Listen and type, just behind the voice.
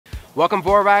Welcome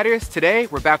Voro riders. Today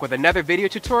we're back with another video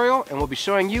tutorial and we'll be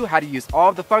showing you how to use all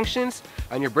of the functions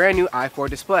on your brand new EY4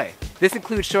 display. This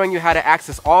includes showing you how to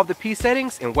access all of the P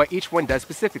settings and what each one does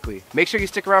specifically. Make sure you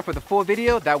stick around for the full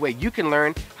video, that way you can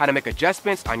learn how to make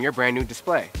adjustments on your brand new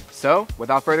display. So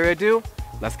without further ado,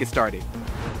 let's get started.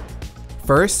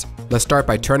 First, let's start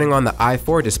by turning on the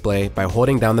EY4 display by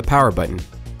holding down the power button.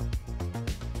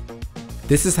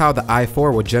 This is how the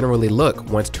EY4 will generally look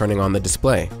once turning on the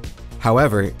display.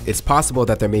 However, it's possible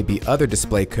that there may be other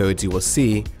display codes you will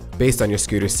see based on your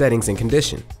scooter's settings and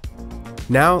condition.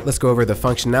 Now let's go over the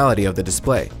functionality of the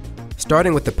display.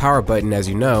 Starting with the power button, as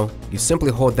you know, you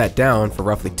simply hold that down for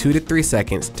roughly 2 to 3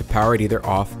 seconds to power it either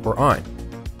off or on.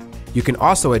 You can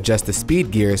also adjust the speed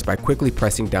gears by quickly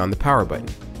pressing down the power button.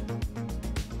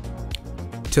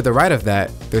 To the right of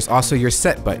that, there's also your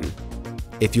set button.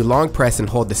 If you long press and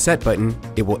hold the set button,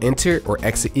 it will enter or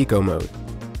exit eco mode.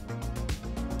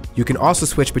 You can also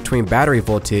switch between battery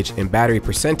voltage and battery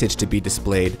percentage to be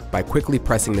displayed by quickly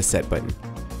pressing the set button.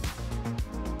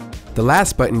 The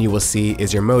last button you will see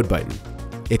is your mode button.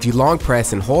 If you long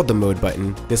press and hold the mode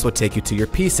button, this will take you to your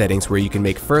P settings where you can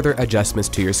make further adjustments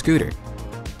to your scooter.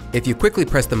 If you quickly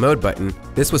press the mode button,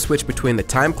 this will switch between the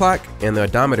time clock and the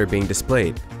odometer being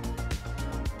displayed.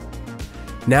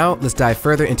 Now let's dive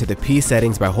further into the P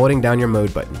settings by holding down your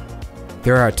mode button.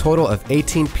 There are a total of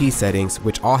 18 P settings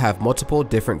which all have multiple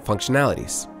different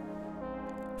functionalities.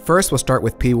 First, we'll start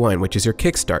with P1, which is your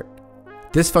kickstart.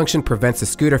 This function prevents the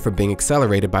scooter from being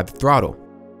accelerated by the throttle.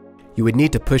 You would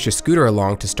need to push your scooter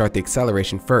along to start the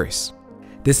acceleration first.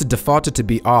 This is defaulted to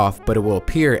be off, but it will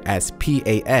appear as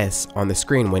PAS on the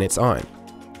screen when it's on.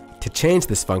 To change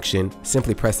this function,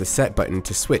 simply press the set button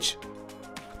to switch.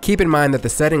 Keep in mind that the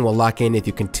setting will lock in if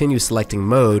you continue selecting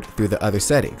mode through the other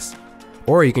settings.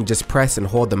 Or you can just press and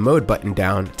hold the mode button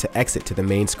down to exit to the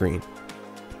main screen.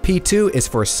 P2 is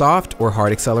for soft or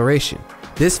hard acceleration.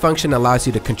 This function allows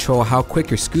you to control how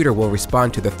quick your scooter will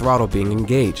respond to the throttle being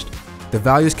engaged. The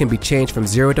values can be changed from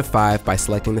 0 to 5 by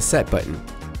selecting the set button.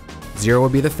 0 will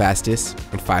be the fastest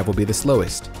and 5 will be the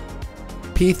slowest.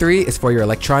 P3 is for your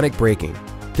electronic braking.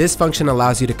 This function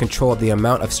allows you to control the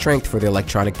amount of strength for the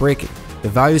electronic braking. The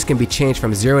values can be changed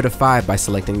from 0 to 5 by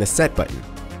selecting the set button.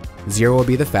 0 will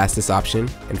be the fastest option,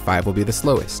 and 5 will be the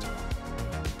slowest.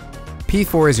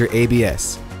 P4 is your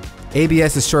ABS.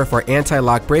 ABS is short for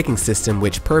anti-lock braking system,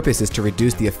 which purpose is to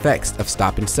reduce the effects of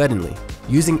stopping suddenly.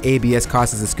 Using ABS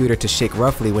causes the scooter to shake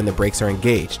roughly when the brakes are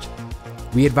engaged.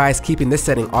 We advise keeping this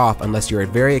setting off unless you're a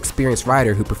very experienced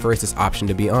rider who prefers this option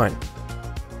to be on.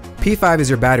 P5 is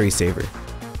your battery saver.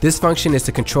 This function is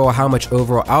to control how much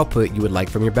overall output you would like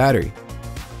from your battery.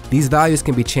 These values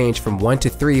can be changed from 1 to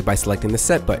 3 by selecting the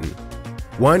set button.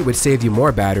 1 would save you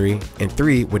more battery, and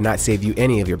 3 would not save you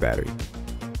any of your battery.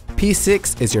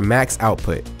 P6 is your max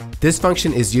output. This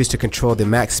function is used to control the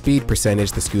max speed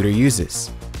percentage the scooter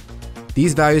uses.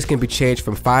 These values can be changed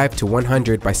from 5 to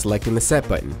 100 by selecting the set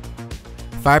button.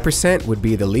 5% would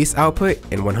be the least output,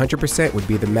 and 100% would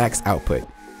be the max output.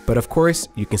 But of course,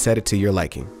 you can set it to your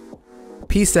liking.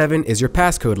 P7 is your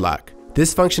passcode lock.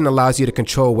 This function allows you to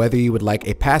control whether you would like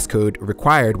a passcode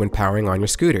required when powering on your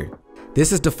scooter.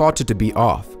 This is defaulted to be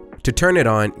off. To turn it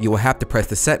on, you will have to press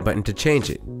the set button to change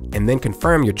it, and then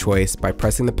confirm your choice by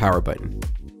pressing the power button.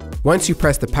 Once you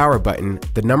press the power button,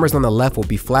 the numbers on the left will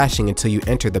be flashing until you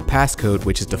enter the passcode,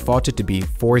 which is defaulted to be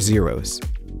 4 zeros.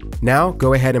 Now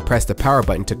go ahead and press the power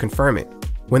button to confirm it.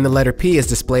 When the letter P is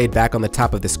displayed back on the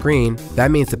top of the screen,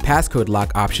 that means the passcode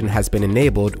lock option has been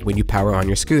enabled when you power on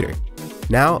your scooter.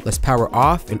 Now let's power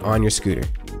off and on your scooter.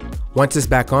 Once it's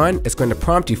back on, it's going to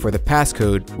prompt you for the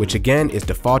passcode, which again is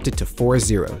defaulted to 4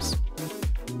 zeros.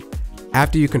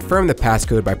 After you confirm the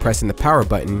passcode by pressing the power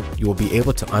button, you will be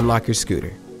able to unlock your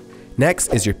scooter.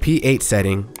 Next is your P8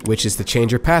 setting, which is to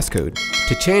change your passcode.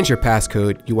 To change your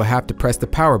passcode, you will have to press the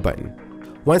power button.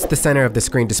 Once the center of the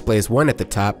screen displays 1 at the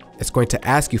top, it's going to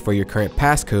ask you for your current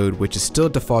passcode, which is still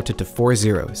defaulted to 4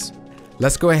 zeros.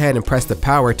 Let's go ahead and press the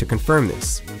power to confirm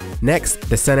this. Next,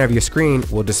 the center of your screen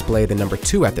will display the number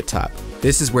 2 at the top.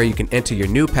 This is where you can enter your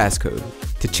new passcode.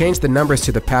 To change the numbers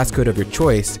to the passcode of your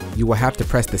choice, you will have to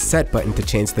press the set button to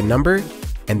change the number,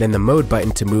 and then the mode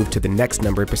button to move to the next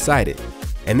number beside it.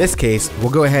 In this case,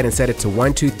 we'll go ahead and set it to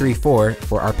 1234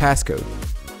 for our passcode.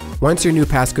 Once your new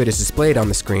passcode is displayed on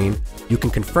the screen, you can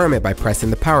confirm it by pressing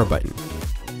the power button.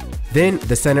 Then,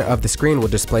 the center of the screen will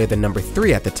display the number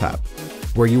 3 at the top,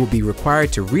 where you will be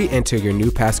required to re-enter your new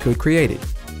passcode created.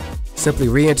 Simply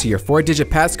re-enter your 4-digit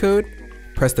passcode,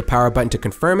 press the power button to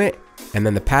confirm it, and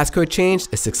then the passcode change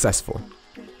is successful.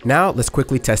 Now let's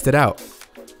quickly test it out.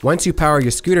 Once you power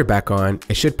your scooter back on,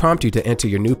 it should prompt you to enter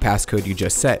your new passcode you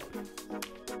just set.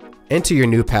 Enter your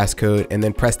new passcode and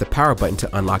then press the power button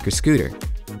to unlock your scooter.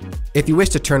 If you wish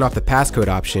to turn off the passcode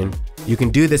option, you can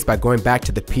do this by going back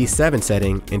to the P7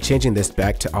 setting and changing this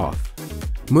back to off.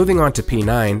 Moving on to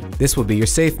P9, this will be your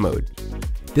safe mode.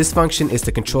 This function is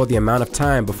to control the amount of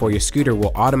time before your scooter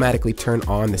will automatically turn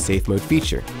on the safe mode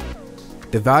feature.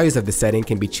 The values of the setting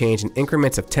can be changed in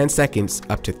increments of 10 seconds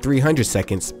up to 300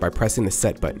 seconds by pressing the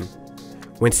set button.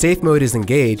 When safe mode is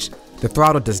engaged, the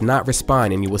throttle does not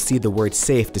respond and you will see the word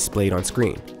safe displayed on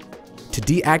screen. To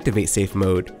deactivate safe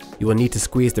mode, you will need to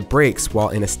squeeze the brakes while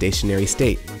in a stationary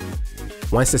state.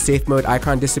 Once the safe mode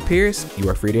icon disappears, you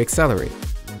are free to accelerate.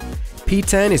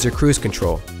 P10 is your cruise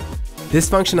control. This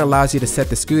function allows you to set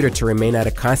the scooter to remain at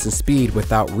a constant speed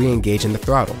without re-engaging the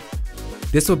throttle.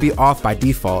 This will be off by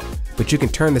default, but you can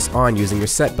turn this on using your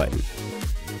set button.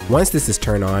 Once this is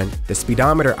turned on, the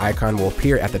speedometer icon will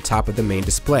appear at the top of the main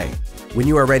display. When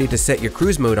you are ready to set your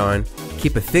cruise mode on,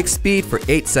 keep a fixed speed for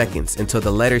 8 seconds until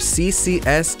the letter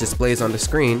CCS displays on the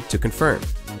screen to confirm.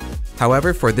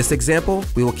 However, for this example,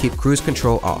 we will keep cruise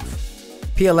control off.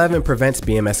 P11 prevents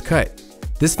BMS cut.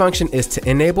 This function is to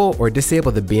enable or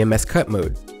disable the BMS cut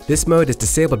mode. This mode is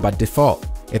disabled by default.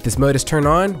 If this mode is turned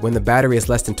on when the battery is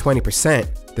less than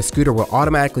 20%, the scooter will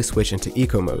automatically switch into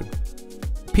eco mode.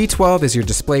 P12 is your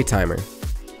display timer.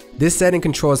 This setting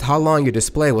controls how long your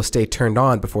display will stay turned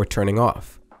on before turning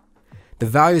off. The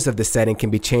values of this setting can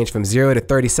be changed from 0 to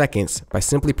 30 seconds by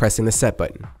simply pressing the set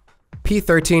button.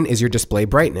 P13 is your display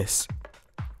brightness.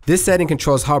 This setting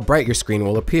controls how bright your screen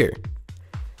will appear.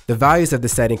 The values of the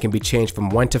setting can be changed from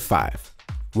 1 to 5,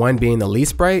 1 being the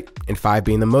least bright and 5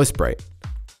 being the most bright.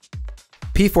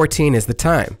 P14 is the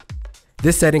time.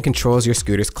 This setting controls your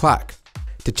scooter's clock.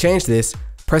 To change this,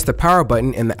 press the power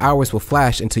button and the hours will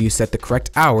flash until you set the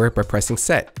correct hour by pressing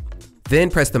set. Then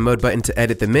press the mode button to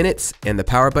edit the minutes and the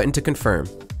power button to confirm.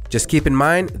 Just keep in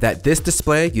mind that this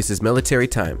display uses military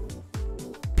time.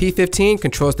 P15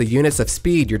 controls the units of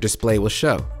speed your display will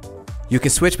show. You can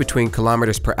switch between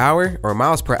kilometers per hour or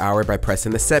miles per hour by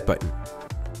pressing the set button.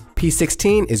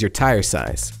 P16 is your tire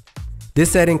size.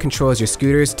 This setting controls your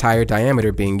scooter's tire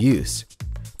diameter being used.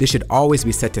 This should always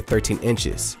be set to 13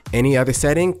 inches. Any other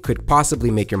setting could possibly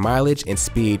make your mileage and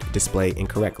speed display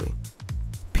incorrectly.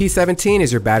 P17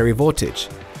 is your battery voltage.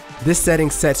 This setting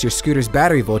sets your scooter's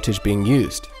battery voltage being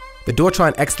used. The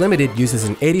Dualtron X Limited uses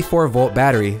an 84 volt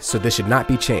battery, so this should not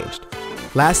be changed.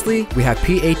 Lastly, we have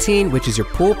P18, which is your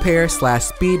pull pair /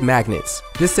 speed magnets.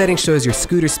 This setting shows your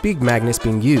scooter speed magnets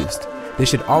being used. This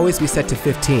should always be set to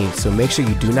 15, so make sure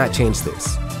you do not change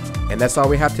this. And that's all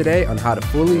we have today on how to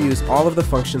fully use all of the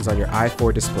functions on your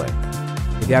EY4 display.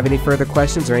 If you have any further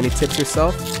questions or any tips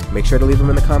yourself, make sure to leave them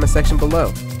in the comment section below,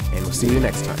 and we'll see you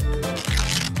next time.